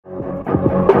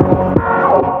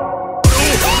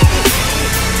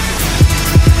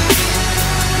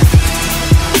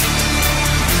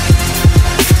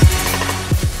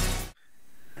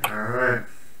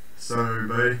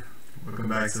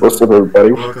What's up,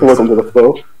 everybody? Welcome to the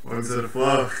flow. Welcome to the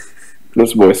flow.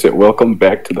 This boy said, "Welcome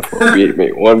back to the flow." We ain't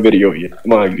made one video yet.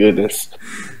 My goodness.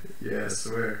 Yeah, I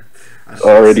swear.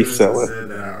 Already As soon as I selling. said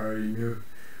that, I already knew.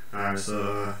 Alright,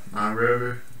 so I'm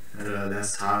River, and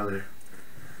that's Tyler.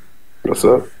 What's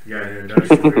up? You got an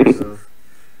introduction for yourself?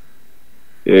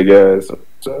 Yeah, guys.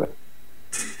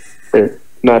 Hey,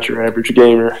 not your average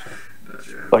gamer. That's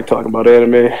right. Like talking about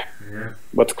anime. Yeah.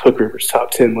 About to cook River's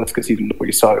top 10 list because he didn't know what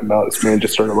he's talking about. This man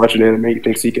just started watching anime. He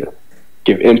thinks he can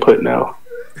give input now.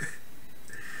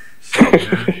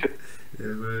 Shit, man. It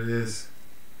is what it is.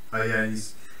 Oh, yeah,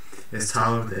 it's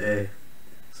Tyler with the A.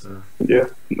 So. Yeah,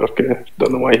 okay.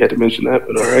 Don't know why you had to mention that,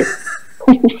 but alright.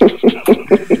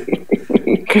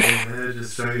 Hey, man,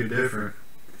 just show you different.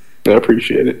 I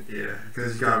appreciate it. Yeah,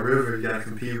 because you got River, you gotta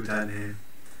compete with that name.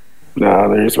 Nah,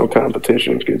 there's no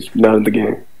competition because you're not in the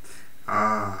game.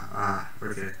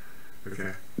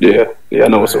 Okay. Yeah, I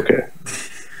know it's okay.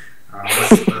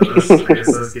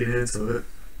 Let's get into it.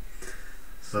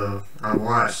 So I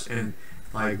watched, and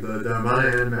like the amount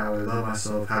of anime I would love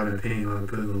myself having an opinion on to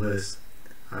put in the list.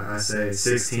 I say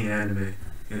 16 anime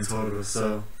in total,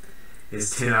 so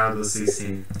it's 10 out of those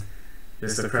 16.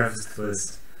 Just to preface the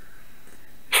list.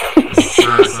 It's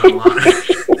not a lot.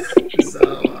 It's not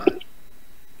a lot.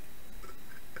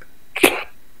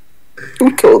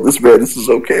 Who told this man this is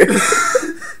okay?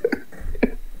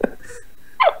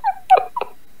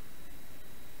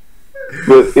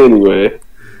 But anyway.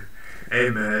 Hey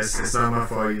man, it's not my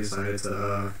fault you decided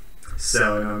to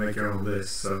sell and not make your own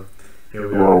list. So here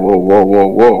we are.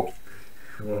 Whoa.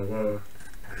 Whoa.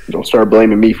 Don't start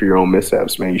blaming me for your own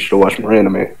mishaps, man. You should watch more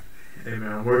anime. Hey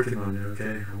man, I'm working on it,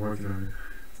 okay? I'm working on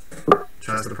it.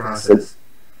 Trust the process.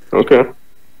 Okay.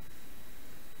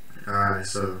 Alright,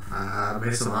 so I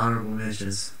made some honorable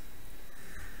mentions.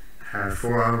 I have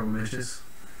 4 honorable mentions.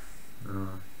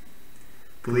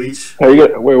 Bleach. Wait.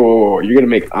 You're gonna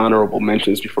make honorable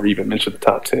mentions before you even mention the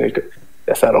top 10.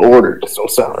 That's out of order. Just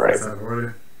don't sound right. That's out of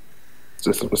order.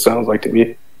 This is what it sounds like to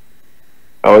me.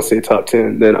 I would say top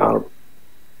 10, then honorable.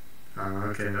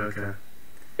 Okay.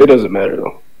 It doesn't matter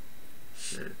though.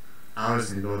 Shit. I was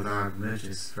gonna go with honorable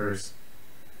mentions first.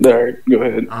 Alright, go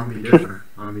ahead. I'm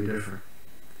gonna be different.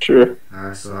 Sure.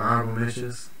 Alright, so honorable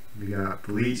mentions. We got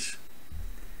Bleach.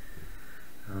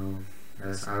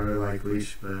 I really like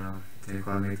Bleach, but didn't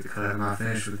quite make the cut. I'm not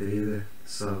finished with it either.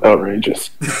 So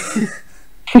Outrageous.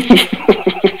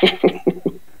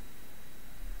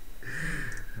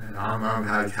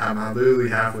 I'm literally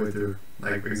halfway through,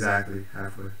 like exactly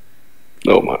halfway.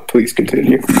 Please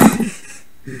continue.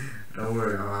 Don't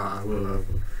worry, I will.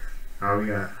 We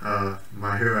got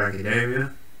My Hero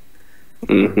Academia.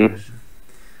 Mm-hmm.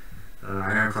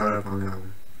 I am caught up on that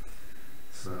one,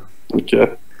 so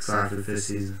Okay. excited for the 5th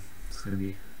season. It's gonna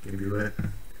be lit.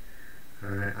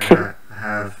 Alright, I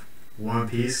have One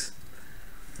Piece.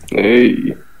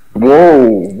 Hey.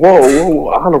 Whoa.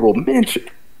 Honorable mention.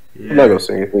 Yeah. I'm not gonna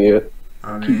say anything yet.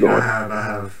 I Keep mean, going.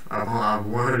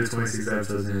 I'm 126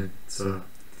 episodes in it, so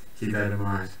keep that in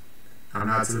mind. I'm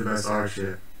not to the best arc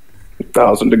yet.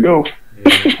 1,000 to go.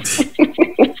 Yeah.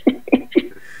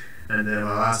 And then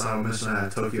my last honorable mention, I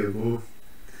had Tokyo Ghoul,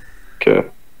 Okay.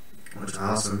 which I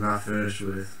also am not finished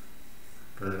with,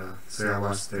 but so I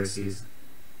watched the 3rd season.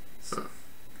 So,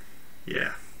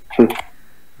 yeah.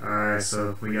 Alright,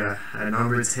 so we got at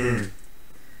number 10.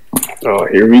 Oh,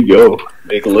 here we go.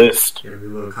 Big list. It'll be a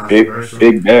little Big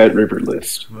controversial. bad river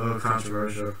list. A little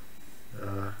controversial.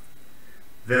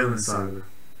 Villain Saga.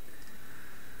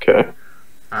 Okay.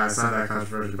 It's not that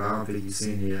controversial, but I don't think you've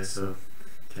seen it yet, so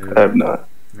can't I have not.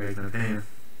 make an opinion.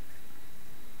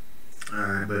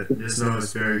 Alright, but just know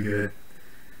it's very good.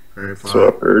 Very plot. So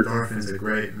I've heard. Thorfinn's a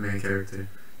great main character.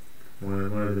 One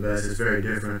of the best. It's very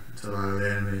different to a lot of the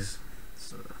animes.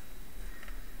 So,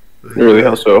 Really,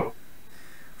 how so?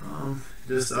 I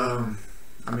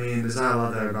mean, there's not a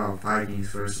lot there about Vikings.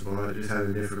 First of all, it just has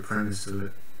a different premise to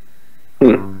it.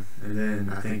 Hmm. And then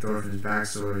I think Thorfinn's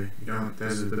backstory.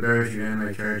 There's the very few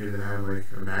anime characters that have like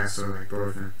a backstory like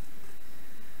Thorfinn.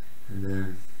 And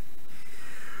then,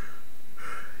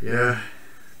 yeah,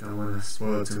 don't want to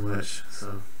spoil it too much,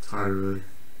 so it's hard to really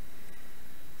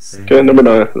say. Okay, number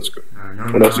 9. Let's go. Alright,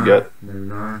 number What else you 9, got?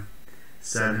 Number 9,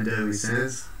 Seven Deadly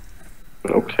Sins.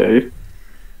 Okay.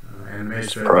 Animation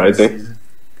Surprising. season.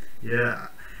 Yeah,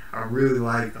 I really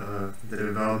like the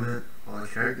development of all the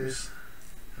characters.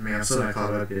 I mean, I'm still not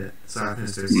caught up yet, so I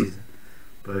finished 3rd season.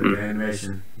 But the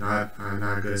animation, not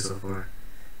good so far.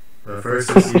 But the first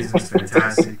 2 seasons,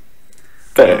 fantastic.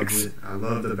 Thanks. I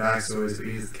love the backstories of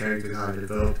each of the characters, how they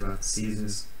developed throughout the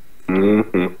seasons.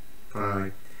 Mm-hmm.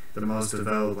 Probably the most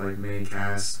developed like main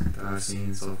cast that I've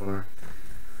seen so far.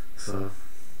 So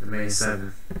the main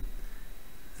 7.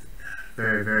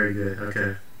 Very, very good.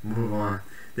 Okay, move on.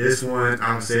 This one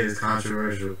I would say is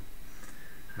controversial.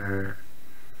 Alright.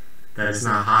 That it's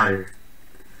not higher.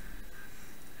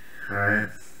 Alright.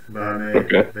 But I mean,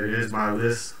 Okay. but it is my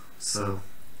list, so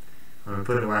I'm gonna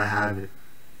put it where I have it.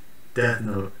 Death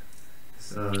Note.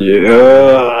 So,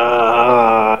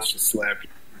 Yeah. Just slap you.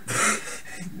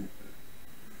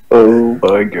 Oh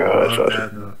my I gosh. love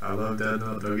Death Note. I love Death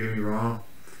Note. Don't get me wrong,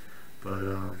 but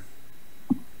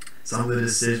some of the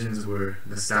decisions were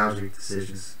nostalgic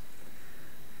decisions.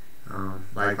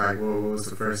 Like what was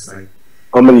the first like?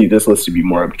 I'm gonna need this list to be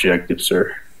more objective,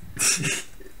 sir.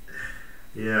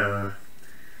 Yeah,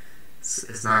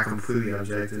 it's not completely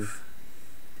objective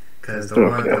because the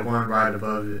Okay. one right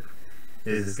above it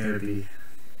is gonna be.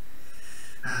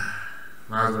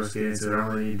 Might as well just get into it. I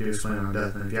don't really need to explain on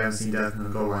Death Note. If you haven't seen Death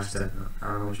Note, go watch Death Note. I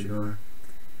don't know what you're doing.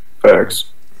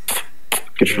 Facts.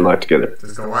 Get your life together.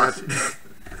 Just go watch it.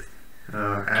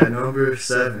 At number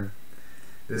 7,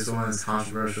 this one is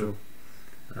controversial.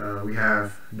 We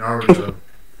have Naruto.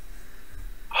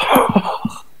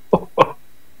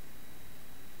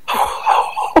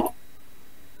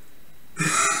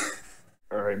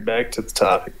 All right, back to the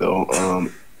topic though.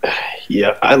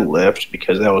 Yeah, I left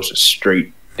because that was just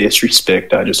straight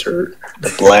disrespect. I just heard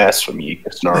the blasphemy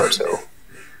against Naruto.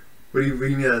 What do you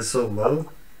mean that's so low?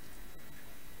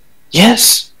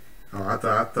 Yes. Oh, I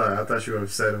thought you were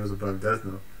upset it was above Death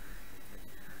Note.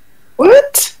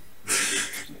 What?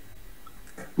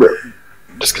 Bro,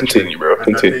 just continue, bro. I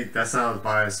Continue. think that sounds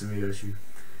biased to me, don't you?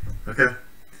 Okay.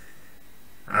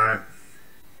 Alright.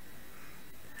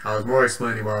 I was more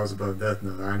explaining why I was above Death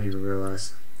Note. I didn't even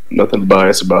realize. Nothing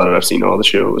biased about it. I've seen all the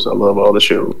shows. I love all the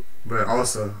shows. But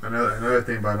also, another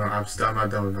thing about Naruto, I'm not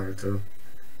done with Naruto.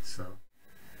 So.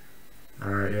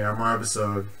 Alright, yeah, I'm on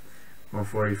episode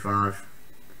 145.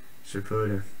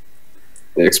 Shippuden.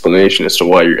 The explanation as to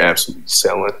why you're absolutely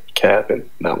selling, capping,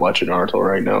 not watching Naruto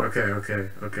right now.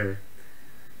 Okay.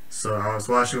 So I was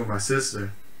watching with my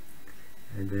sister,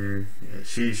 and then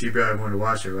she barely wanted to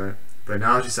watch it, right? But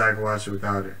now she said I can watch it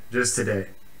without her, just today.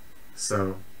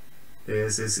 So I'm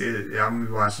gonna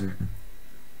be watching it.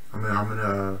 I'm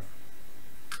gonna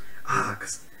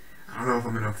cause I don't know if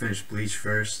I'm gonna finish Bleach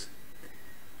first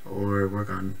or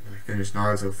finish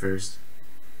Naruto first.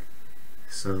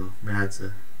 So I'm gonna have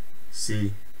to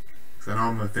see. Cause I know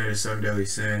I'm gonna finish 7 Deadly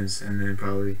Sins and then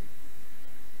probably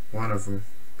one of them,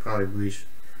 probably Bleach.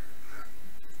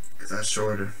 Cause that's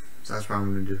shorter. So that's what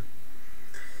I'm gonna do.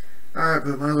 Alright,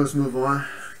 but might as well just move on.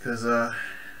 Cause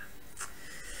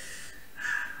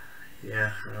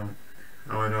yeah, I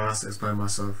don't know how to explain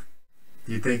myself.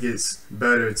 Do you think it's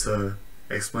better to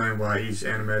explain why each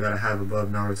anime that I have above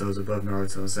Naruto is above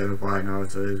Naruto instead of why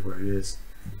Naruto is where it is?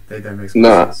 I think that makes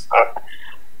more sense.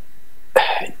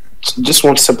 Just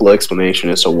one simple explanation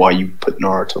as to why you put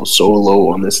Naruto so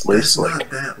low on this list. It's not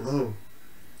that low.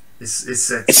 It's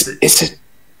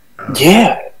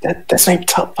yeah. That's not even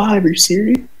top 5. Are you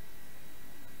serious?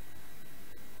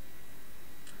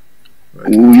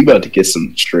 Right. Ooh, you about to get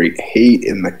some straight hate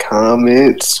in the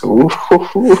comments. Ooh.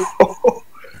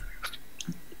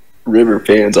 River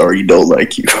fans already don't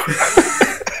like you.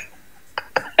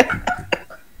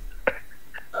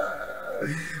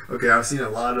 Okay, I've seen a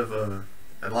lot of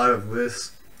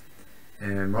lists,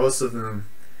 and most of them,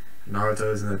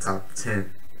 Naruto is in the top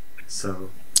 10.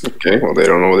 So Okay, well they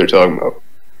don't know what they're talking about.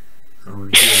 I don't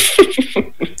want to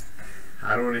hear it.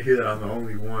 I don't want to hear that I'm the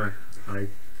only one. Like,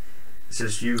 it's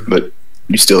just you. But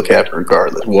you still cap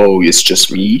regardless. Whoa, it's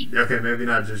just me? Okay, maybe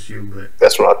not just you, but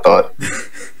That's what I thought.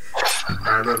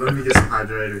 alright, let me get some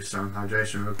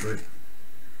hydration real quick.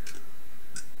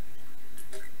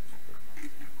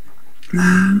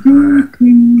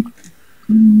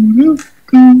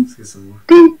 Alright, let's get some more.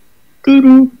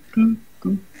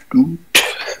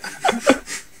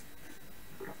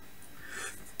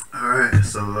 Alright,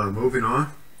 so moving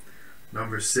on.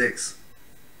 Number 6.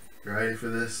 You ready for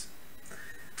this?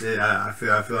 Yeah, I feel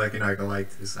like you're not gonna like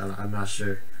this. I'm not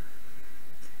sure,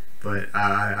 but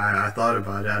I thought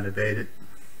about it. I debated.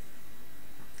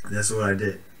 That's what I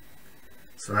did.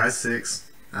 So at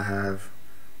 6, I have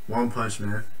One Punch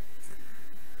Man.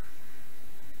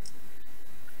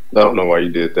 I don't know why you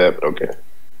did that, but okay.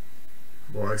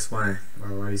 Well, explain. Why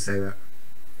do you say that?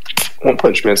 One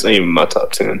Punch Man's not even in my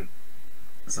top 10.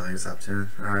 It's not your top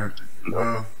 10. Alright.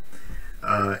 Well,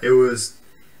 it was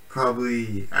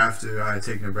probably after I had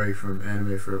taken a break from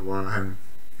anime for a while.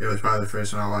 It was probably the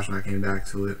first one I watched when I came back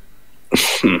to it.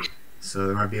 So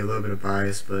there might be a little bit of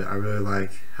bias, but I really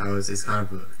like how it's kind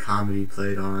of a comedy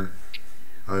played on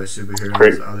other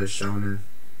superheroes, other shonen.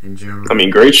 in general. I mean,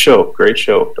 great show, great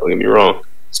show. Don't get me wrong.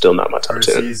 Still not my top First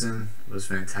 10. season was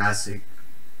fantastic.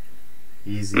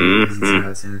 Easy, Mm-hmm. easy 10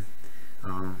 out of 10.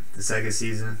 The second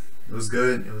season, it was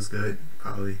good. It was good.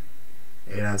 Probably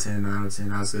 8 out of 10, 9 out of 10.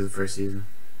 Not as good as the first season.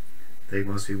 I think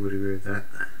most people would agree with that.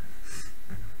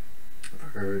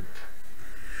 I've heard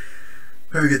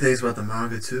good things about the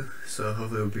manga too. So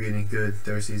hopefully we'll be getting good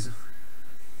third season.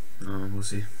 We'll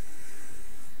see.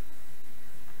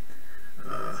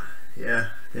 Yeah,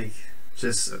 I think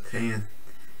just opinion,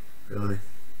 really.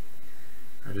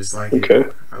 I just like Okay.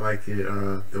 it. I like it.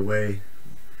 The way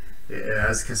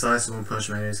as concise as One Punch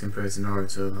Man is compared to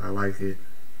Naruto, I like it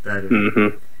better.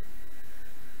 Mm-hmm.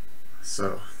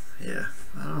 So yeah,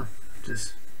 I don't know.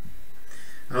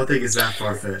 I don't think it's that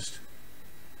far fetched.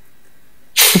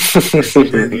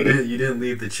 You didn't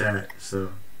leave the chat,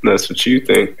 so That's what you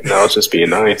think. And I was just being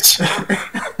nice.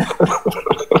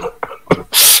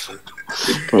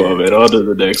 Come on, man. On to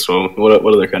the next one. What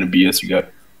other kind of BS you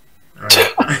got? all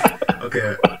right.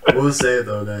 Okay, I will say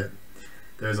though that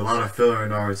there's a lot of filler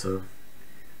in Naruto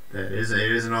that it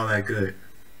isn't all that good.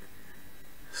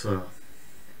 So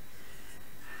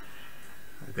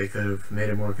they could have made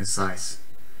it more concise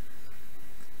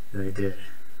than they did.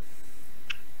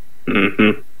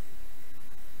 Mm-hmm.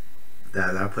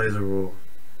 That plays a role.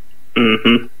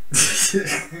 Mm-hmm.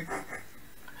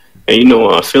 And you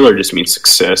know, filler just means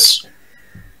success.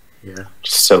 Yeah.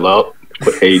 Just sell out.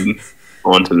 Quit hating.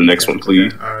 On to the next one,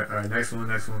 please. Okay. All right. Next one.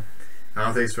 I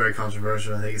don't think it's very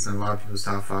controversial. I think it's in a lot of people's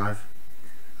top 5.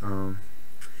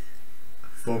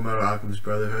 Full Metal Alchemist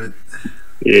Brotherhood.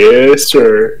 Yes,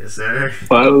 sir. Yes, sir.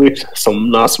 Finally,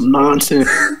 some nonsense.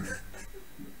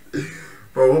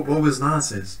 Bro, what was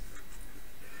nonsense?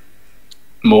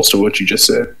 Most of what you just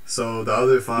said. So the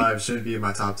other 5 shouldn't be in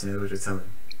my top 10. What you're telling me?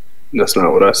 That's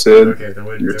not what I said. Okay, then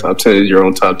what? Your top 10 is your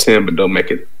own top 10, but don't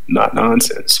make it not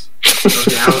nonsense.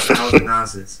 Okay, how's it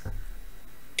nonsense?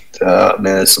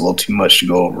 Man, it's a little too much to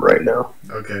go over right now.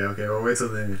 Okay. Well, wait till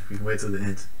the end. We can wait till the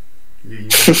end. You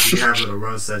can have a little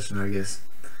roast session, I guess.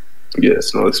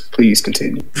 Yes, no, please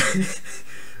continue.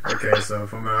 Okay, so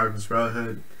Fullmetal Alchemist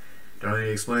Brotherhood. Don't need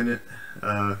to explain it.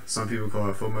 Some people call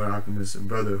it Fullmetal Alchemist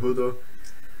Brotherhood.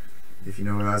 If you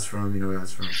know where that's from, you know where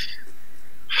that's from.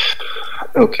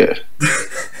 Okay.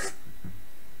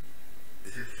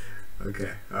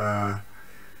 Okay.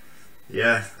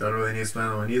 Yeah, don't really need to explain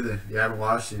that one either. If you haven't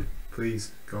watched it,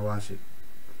 please go watch it.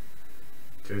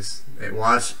 Just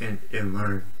watch and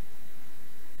learn.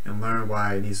 And learn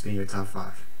why it needs to be in your top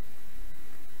 5.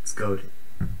 It's goated.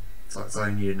 That's all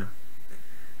you need to know.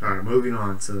 Alright, moving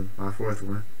on to my 4th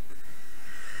one.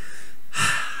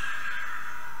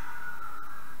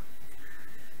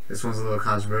 This one's a little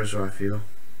controversial, I feel.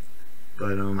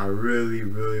 But I really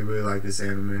like this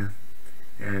anime.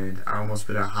 And I almost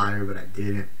put it higher, but I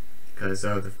didn't. Because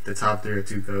the top 3 are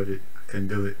too goated. I couldn't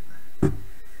do it.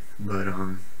 But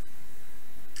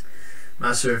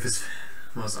not sure if it's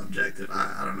most objective.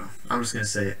 I don't know. I'm just gonna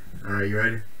say it. Alright, you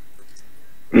ready?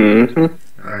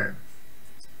 Mm-hmm. Alright.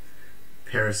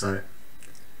 Parasite.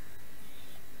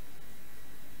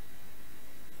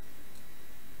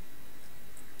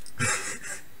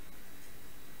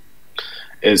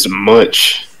 As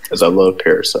much as I love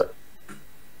Parasite.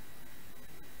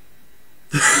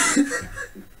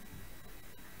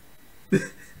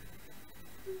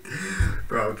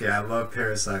 Bro, okay, I love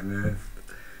Parasite, man.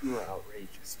 You're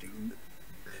outrageous, dude.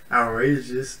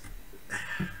 Outrageous?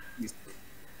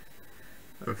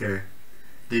 Okay.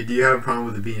 Do you have a problem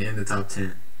with it being in the top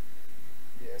 10?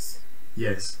 Yes.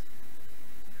 Yes.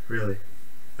 Really?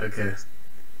 Okay.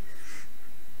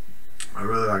 I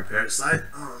really like Parasite.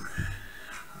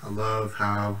 I love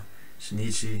how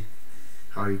Shinichi,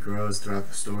 how he grows throughout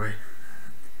the story.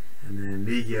 And then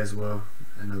Migi as well,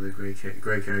 another great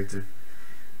character.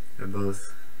 They're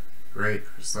both great.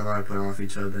 Just love how they play off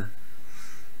each other.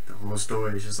 The whole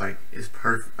story is just like, it's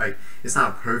perfect. Like, it's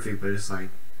not perfect, but it's like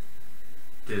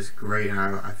just great. And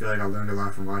I feel like I learned a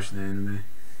lot from watching the anime.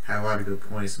 Had a lot of good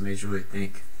points, made you really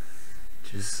think.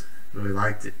 Just really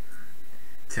liked it.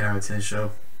 10 out of 10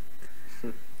 show.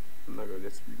 I'm not gonna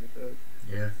disagree with that.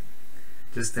 Yeah.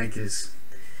 Just think it's,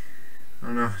 I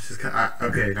don't know. It's just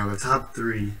okay. Now the top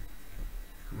 3.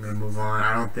 I'm gonna move on.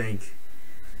 I don't think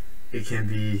it can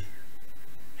be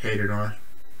hated on. I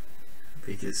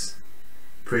think it's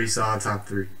pretty solid top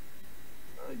 3.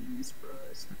 You'd be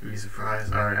surprised. You'd be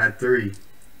surprised. All right, at 3.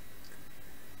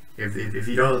 If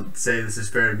you don't say this is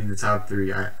fair to be in the top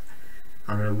 3, I'm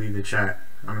gonna leave the chat.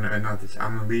 I'm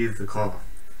gonna leave the call.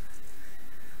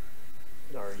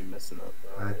 You're already messing up.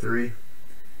 At 3,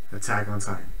 Attack on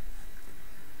Titan.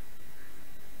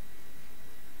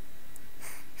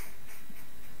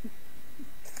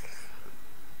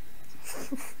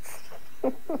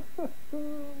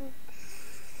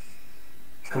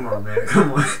 Come on, man.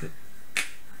 Come on.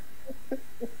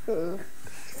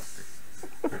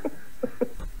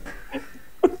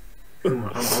 Come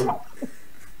on.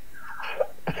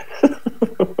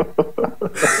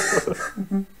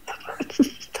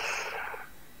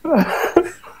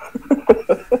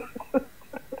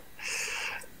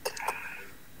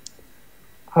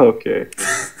 Okay.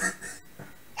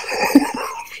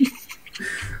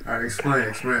 Alright,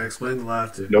 explain the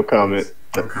laughter. No comment.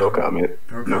 No No comment.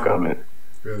 No comment.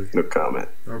 Really? No comment.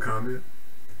 No comment?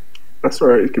 That's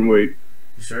alright. You can wait.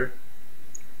 You sure?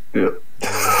 Yeah.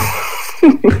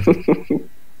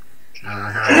 I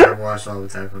have watched all the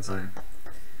Attack on Titan.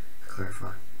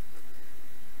 Clarify.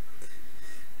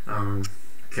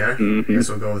 Okay. Mhm. Guess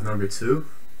we'll go with number 2.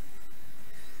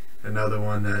 Another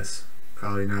one that's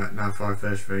probably not far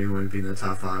fetched for anyone to be in the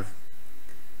top 5.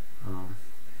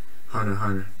 Hunter x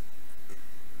Hunter.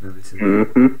 Number 2.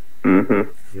 Mm-hmm.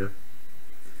 Mm-hmm. Yep.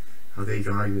 I don't think you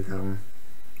can argue with that one.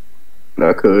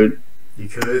 I could. You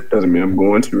could? Doesn't mean I'm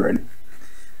going to right.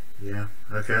 Yeah.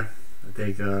 Okay. I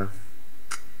think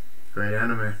great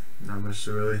anime. Not much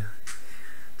to really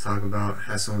talk about.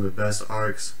 Has some of the best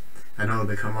arcs. I know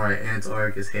the Kamari Ant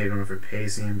arc is hated on for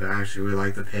pacing, but I actually really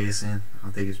like the pacing. I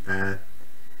don't think it's bad.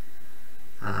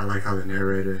 I like how the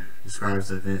narrator describes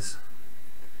the events.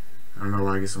 I don't know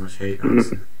why I get so much hate,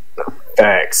 honestly.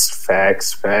 Facts.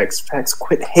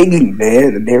 Quit hating,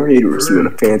 man. The narrator is doing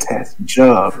a fantastic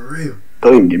job. For real.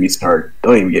 Don't even get me started.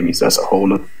 That's a whole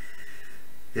nother.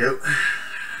 Yep.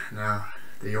 Now,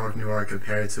 the York New arc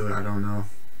compared to it, I don't know.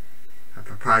 I'd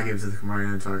probably give it to the Kamari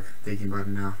Ant arc, thinking about it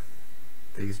now.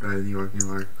 I think it's better than the York New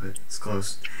arc, but it's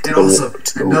close. And also,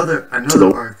 another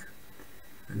arc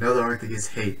that gets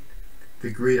hate. The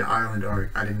Greed Island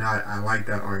arc. I like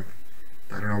that arc.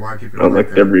 I don't know why people don't like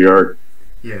that. Every arc.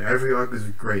 Yeah, every arc was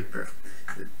great, bro.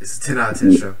 It's a 10 out of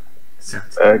 10 show.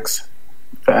 Facts.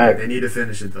 They need to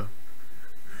finish it though.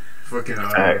 Fucking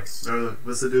Facts.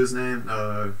 What's the dude's name?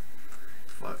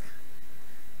 Fuck.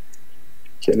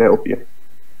 Can't help you.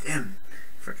 Damn,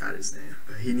 forgot his name.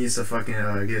 But he needs to fucking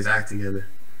get his act together.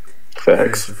 Facts.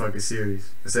 Finish the fucking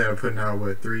series instead of putting out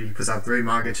he puts out 3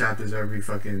 manga chapters every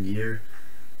fucking year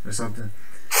or something.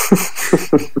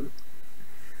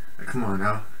 Like, come on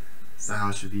now. That's not how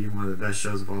it should be. One of the best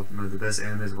shows of all, one of the best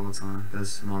animes of all time,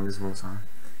 best mangas of all time.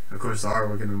 Of course, the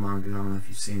artwork in the manga, I don't know if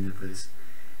you've seen it, but it's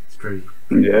pretty.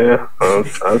 Yeah,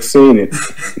 I've seen it.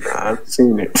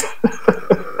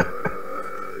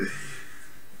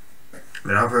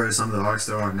 But I've heard some of the arcs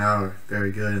that are out now are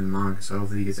very good in the manga, so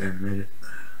hopefully he gets animated.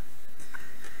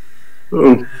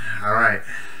 Alright.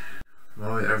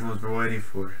 Well, everyone's been waiting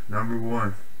for number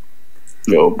 1.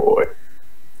 Oh boy.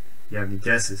 You have any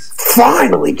guesses?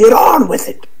 Finally, get on with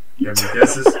it. You have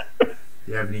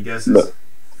any guesses?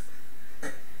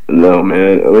 No,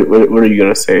 man. What are you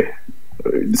gonna say?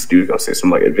 This dude's gonna say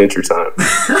something like Adventure Time.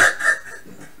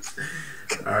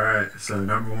 Alright, so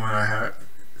number 1 I have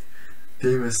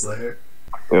Demon Slayer.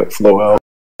 Yeah, flow out.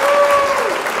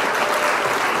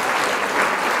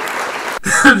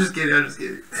 I'm just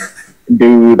kidding.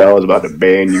 Dude, I was about to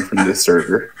ban you from this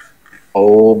server.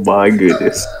 Oh my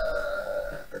goodness.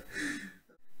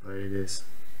 But it is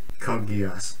Code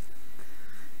Geass.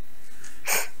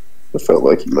 I felt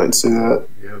like you might say that.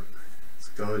 Yep. It's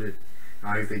goated. I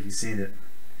don't even think you've seen it.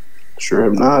 Sure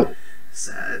have not.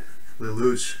 Sad.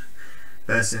 Lelouch,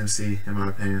 best MC in my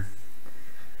opinion.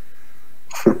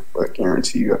 I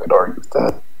guarantee you I could argue with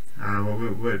that.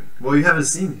 Well, you haven't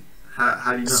seen it.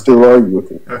 How do you know? Still argue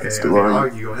with it. Okay,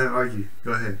 argue. Go ahead, argue.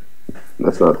 Go ahead.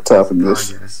 That's not the topic of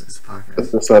this. It's a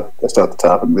podcast. That's not the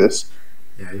topic of this.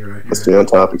 Yeah, you're right. Let's stay on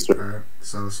topic, sir. Alright,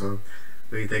 so what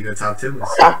do you think of the top 10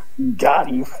 list? Got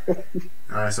you.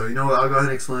 Alright, so you know what? I'll go ahead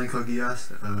and explain Code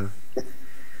Geass.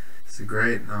 It's a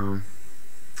great,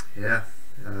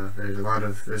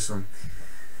 there's some,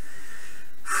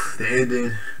 the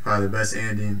ending, probably the best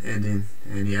ending in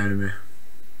the anime.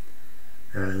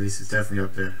 At least it's definitely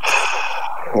up there.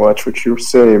 Watch what you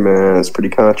say, man. It's pretty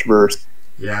controversial.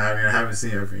 Yeah, I mean, I haven't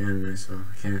seen every anime, so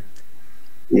I can't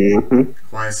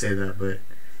quite say that, but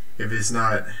if it's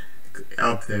not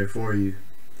up there for you,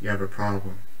 you have a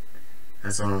problem.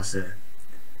 That's all I'll say.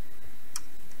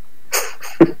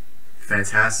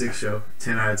 Fantastic show.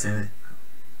 10 out of 10.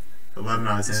 11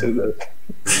 out of 10. You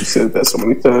said that so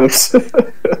many times.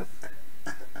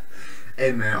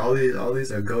 Hey man, all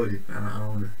these are goated. I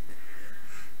don't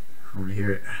want to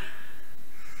hear it.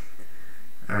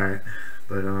 Alright.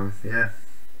 But yeah.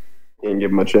 Didn't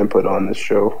get much input on this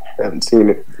show. I haven't seen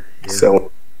it. Yeah.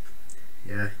 So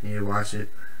yeah, you need to watch it.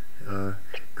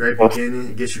 Great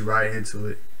beginning. It gets you right into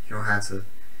it. You don't have to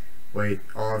wait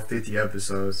all 50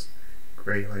 episodes.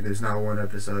 Great, like there's not one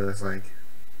episode that's like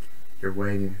you're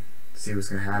waiting to see what's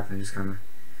gonna happen. It just kind of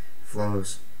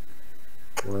flows.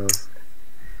 Well,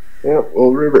 Yeah,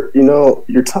 well, River,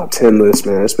 your top 10 list,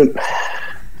 man,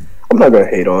 I'm not going to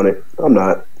hate on it. I'm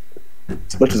not.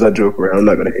 As much as I joke around, I'm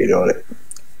not going to hate on it.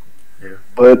 yeah,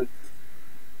 But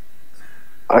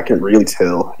I can really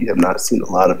tell you have not seen a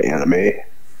lot of anime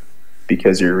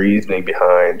because your reasoning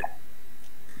behind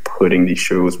putting these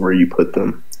shows where you put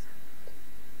them,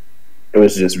 it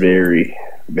was just very,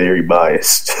 very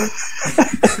biased.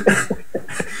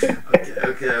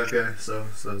 okay. So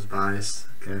it's biased.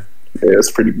 Okay. Yeah,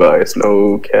 it's pretty biased.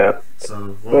 No cap.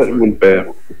 So But it wasn't bad.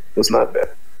 It was not bad.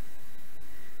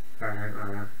 All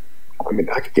right. I mean,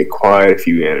 I could get quite a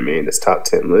few anime in this top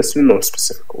 10 list in no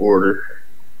specific order.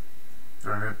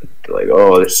 All right. Like,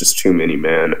 oh, there's just too many,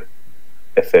 man.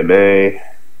 FMA,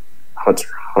 Hunter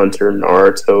x Hunter,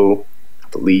 Naruto,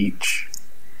 Bleach,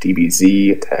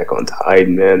 DBZ, Attack on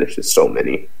Titan, man. There's just so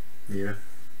many. Yeah.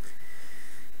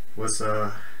 What's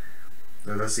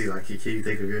let's see. Like, can you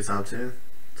think of your top 10?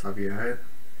 Top of your head?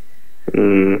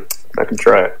 I can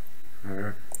try it. All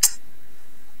right.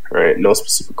 Alright, no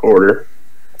specific order.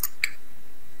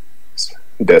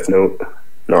 Death Note,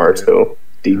 Naruto,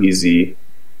 DBZ.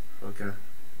 Okay.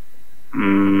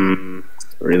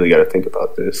 Really got to think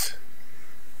about this.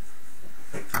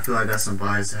 I feel like that's some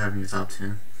bias to have in your top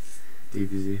 10.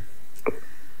 DBZ.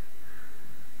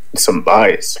 Some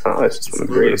bias. Oh, that's just It's one a of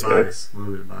the little bit greatest, of man. bias. A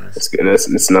little bit of bias. It's good.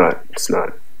 It's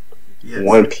not. Yes.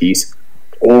 One Piece.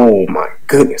 Oh my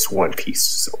goodness, One Piece is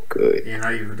so good. You're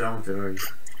not even done with it, are you?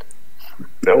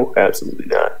 No, absolutely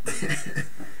not.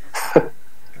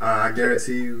 I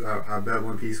guarantee you, I bet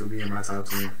One Piece will be in my top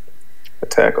 10.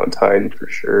 Attack on Titan for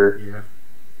sure. Yeah.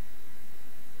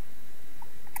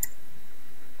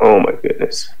 Oh my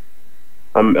goodness.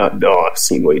 I've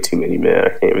seen way too many, man. I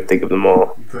can't even think of them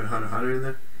all. You put Hunter x Hunter in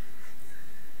there?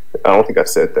 I don't think I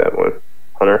said that one.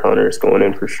 Hunter x Hunter is going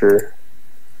in for sure.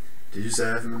 Did you say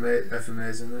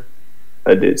FMA's in there?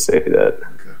 I did say that.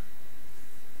 Okay.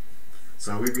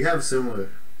 So we have similar.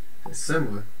 It's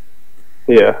similar.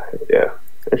 Yeah.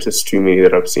 There's just too many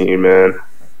that I've seen, man.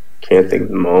 Can't think of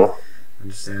them all.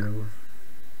 Understandable.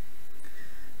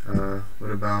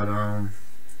 What about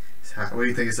what do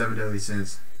you think of Seven Deadly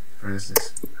Sins, for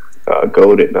instance?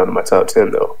 Goated, not in my top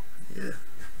 10 though. Yeah.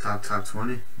 Top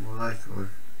 20, more like, or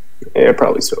Yeah,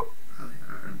 probably so.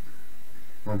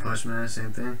 One Punch Man,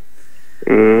 same thing.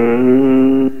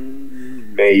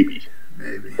 Maybe.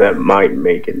 Maybe. That might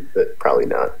make it, but probably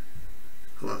not.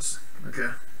 Close. Okay.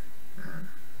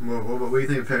 What do you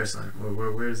think of Parasite?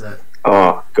 Where's that?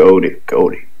 Oh, goated.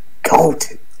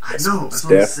 I know. That's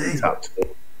what I'm saying.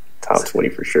 Top 20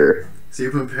 for sure. So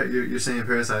you're saying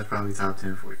Parasite's probably top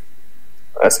 10 for you?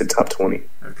 I said top 20.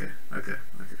 Okay.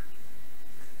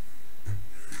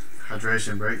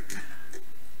 Hydration break.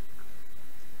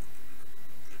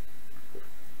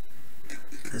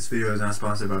 This video is not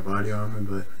sponsored by Body Armor,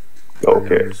 but Body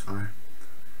Okay. Armor is fire.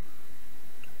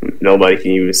 Nobody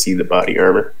can even see the body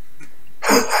armor.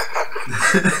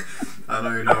 I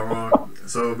know you're not wrong.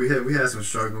 So we had some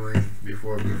struggling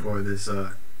before this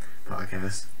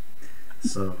podcast.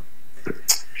 So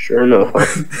Sure enough.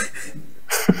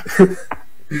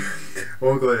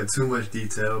 won't go into too much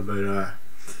detail, but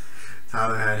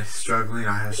Tyler had struggling.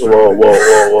 I had struggling.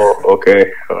 Whoa.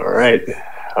 Okay. All right.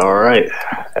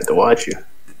 Had to watch you.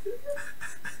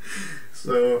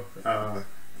 So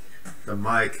the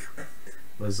mic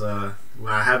was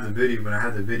when I had the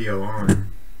video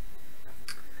on,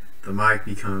 the mic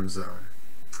becomes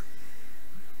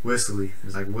whistly.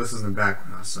 It's like whistles in the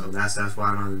background. So that's why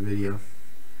I don't have the video.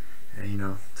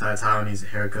 And Tyler needs a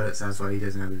haircut, so that's why he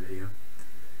doesn't have the video.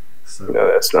 So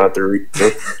No, that's not the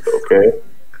reason. Okay.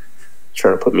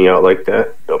 Trying to put me out like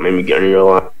that. Don't make me get on your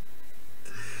line.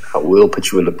 I will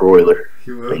put you in the broiler.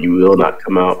 you will. But you will not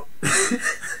come out.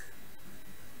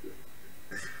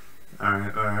 All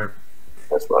right.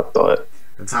 That's what I thought.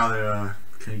 And Tyler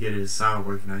couldn't get his sound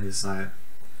working on his side,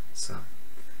 so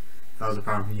that was a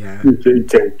problem he had.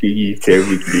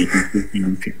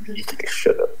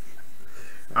 Shut up.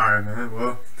 All right, man.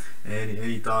 Well, any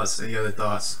other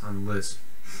thoughts on the list?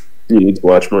 You need to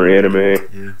watch more anime.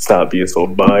 Yeah. Stop being so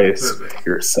biased.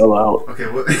 You're a sellout. Okay.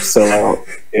 What? You're a sellout.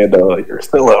 And you're a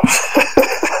sellout.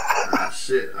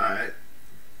 Shit. All right.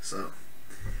 So,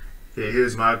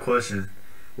 here's my question.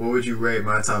 What would you rate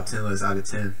my top 10 list out of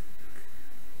 10?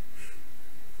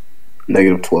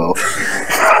 -12.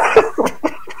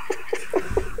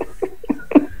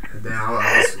 Damn,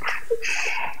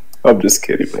 I'm just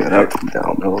kidding, man. I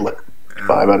don't know. Like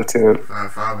 5 out of 10.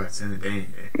 5 out of 10.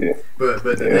 Dang. Yeah.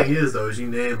 But the Yeah. thing is though, is you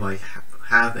name like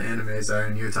half the animes that are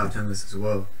in your top 10 list as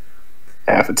well.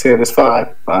 Half of 10 is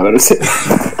 5. 5 out of 10.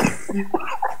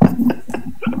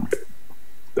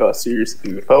 No, seriously,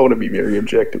 dude. If I want to be very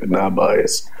objective and not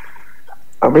biased,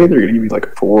 I'm either going to give you like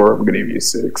a 4 or I'm going to give you a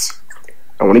 6.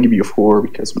 I want to give you a 4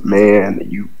 because, man,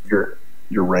 your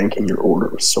ranking, your order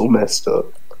was so messed up.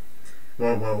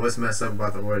 Well, what's messed up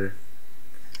about the order?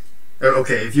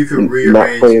 Okay, if you could Not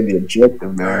rearrange, playing the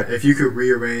objective, man. alright, if you could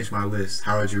rearrange my list,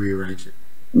 how would you rearrange it?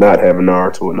 Not having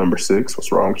Naruto at number 6.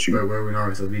 What's wrong with you? Where would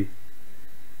Naruto be?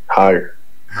 Higher.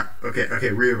 Okay,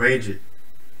 rearrange it.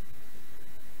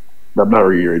 I'm not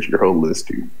rearranging your whole list,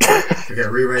 dude. Okay,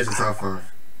 rearrange the top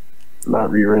 5. I'm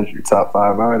not rearranging your top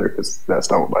 5 either because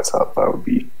that's not what my top 5 would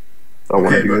be. I don't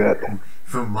want to do but that.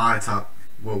 from my top,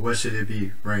 well, what should it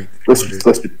be ranked? List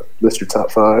your top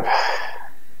 5.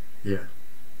 Yeah.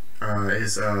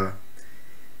 It's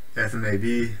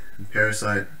FMAB,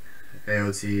 Parasite,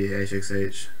 AOT,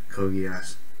 HXH, Code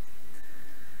Geass.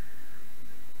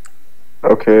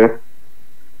 Okay.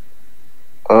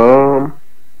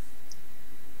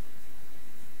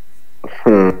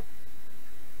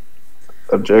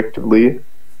 Objectively,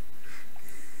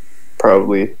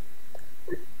 probably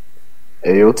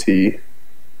AOT.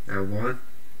 At 1?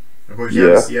 Of course,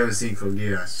 Yeah. you haven't seen Code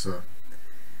Geass, so.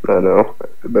 I know,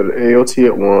 but AOT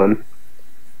at 1.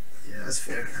 Yeah, that's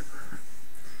fair.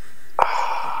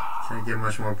 Can't get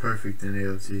much more perfect than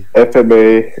AOT.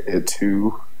 FMA at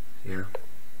 2. Yeah.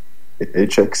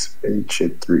 HXH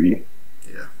at 3.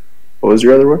 Yeah. What was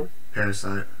your other one?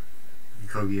 Parasite, and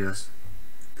Code Geass.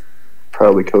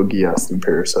 Probably Code Geass and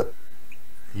Parasite.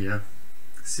 Yeah.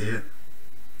 See it?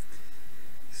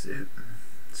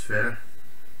 It's fair.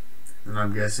 And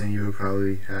I'm guessing you would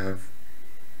probably have,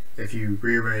 if you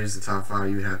rearrange the top 5,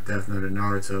 you would have Death Note and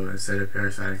Naruto instead of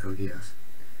Parasite and Code Geass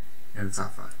in the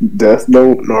top 5. Death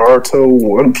Note, Naruto,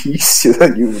 One Piece. You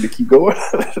want to keep going?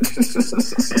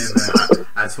 And man,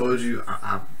 I told you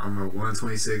I'm a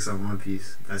 126 on One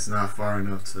Piece. That's not far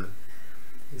enough to.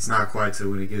 It's not quite to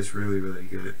when it gets really, really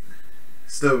good.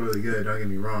 Still really good. Don't get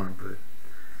me wrong, but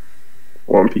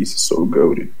One Piece is so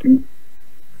goated, dude.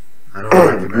 I don't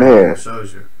like the Man.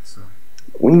 shows you. So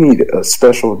We need a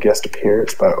special guest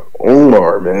appearance by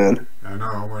Omar, man. I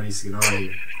know Omar needs to get on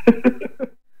here.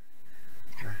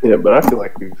 Yeah, but I feel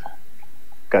like we've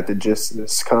got the gist of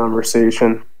this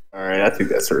conversation. All right, I think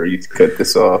that's where you cut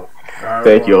this off.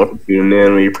 Thank you all for tuning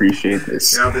in. We appreciate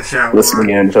this. Get out the chat. Listening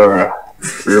in to our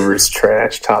Rivers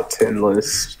Trash Top 10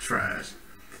 list. Trash.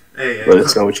 Hey, Let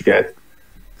us know what you got.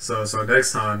 So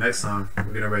next time we're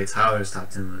gonna rate Tyler's top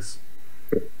 10 list.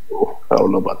 I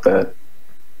don't know about that.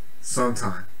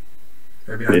 Sometime.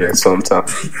 Maybe not Yeah, next. sometime.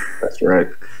 That's right.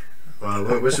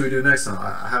 Well, what should we do next time?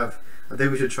 I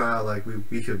think we should try out like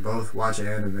we could both watch an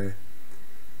anime,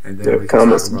 and then Yeah, we can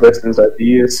comment talk about it. suggestions,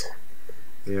 ideas.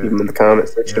 Yeah. Leave them in the comment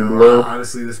section You know, below.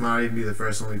 honestly, this might even be the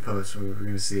first one we post. We're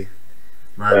gonna see.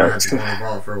 Might have to go on the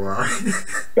ball for a while.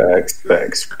 Facts.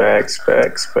 Thanks for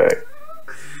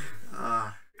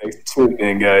tuning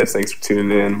in, guys. Thanks for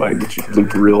tuning in. Might get you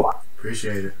loop reel.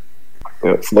 Appreciate it.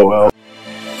 Flow out.